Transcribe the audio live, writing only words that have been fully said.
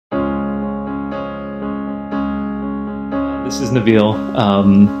This is Nabeel.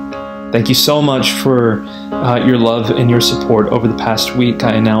 Thank you so much for your love and your support over the past week.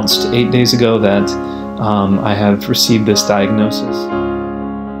 I announced 8 days ago that I have received this diagnosis.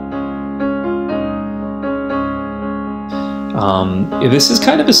 This is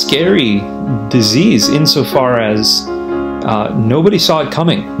kind of a scary disease insofar as nobody saw it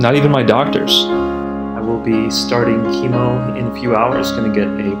coming, not even my doctors. I will be starting chemo in a few hours, going to get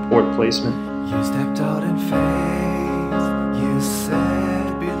a port placement. You stepped out in faith, you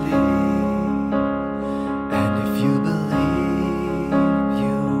said believe, and if you believe,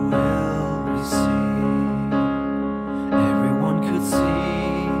 you will receive. Everyone could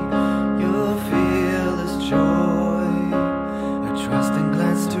see your fearless joy, a trusting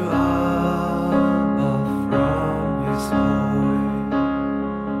glance to Abba from his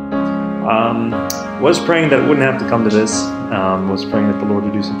voice. Was praying that it wouldn't have to come to this. Was praying that the Lord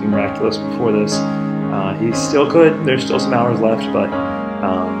would do something miraculous before this. He still could. There's still some hours left, but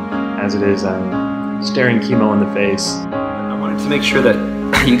as it is, I'm staring chemo in the face. I wanted to make sure that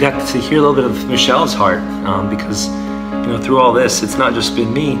you got to hear a little bit of Michelle's heart, because through all this, it's not just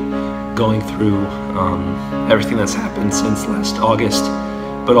been me going through everything that's happened since last August,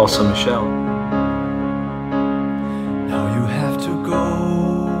 but also Michelle. Now you have to go,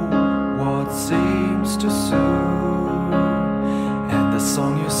 what seems to soon, and the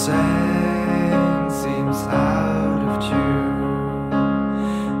song you sang seems out of tune.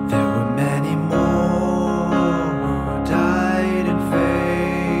 There were many more who died in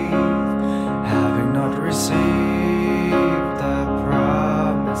faith, having not received the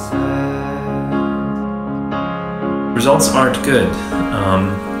promised land. Results aren't good.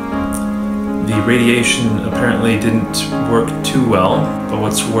 The radiation apparently didn't work too well, but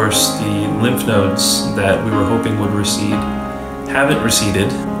what's worse, the lymph nodes that we were hoping would recede haven't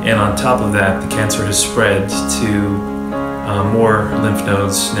receded, and on top of that, the cancer has spread to more lymph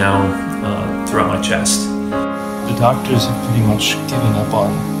nodes now throughout my chest. The doctors have pretty much given up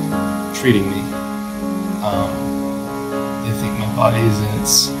on treating me. They think my body is in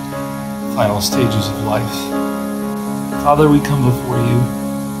its final stages of life. Father, we come before you,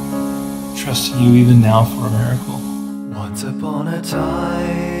 trusting you even now for a miracle. Once upon a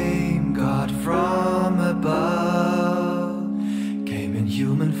time, God from above came in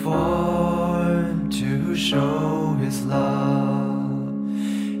human form to show his love.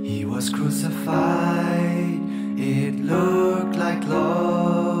 He was crucified, it looked like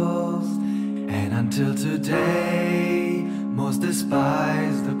loss, and until today, most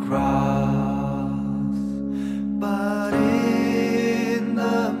despise the cross. But in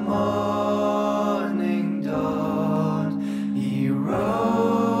the morning dawn, he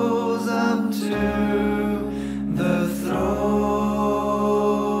rose up to the throne,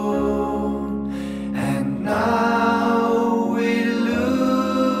 and now we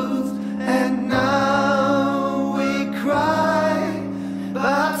lose, and now we cry,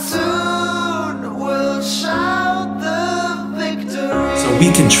 but soon we'll shout the victory. So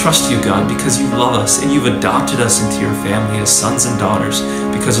we can trust you, God, because you love us and you've adopted us into your family as sons and daughters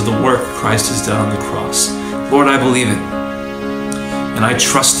because of the work Christ has done on the cross. Lord, I believe it, and I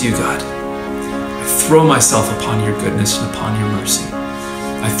trust you, God. I throw myself upon your goodness and upon your mercy.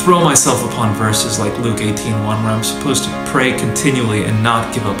 I throw myself upon verses like Luke 18:1, where I'm supposed to pray continually and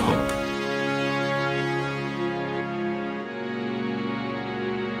not give up hope.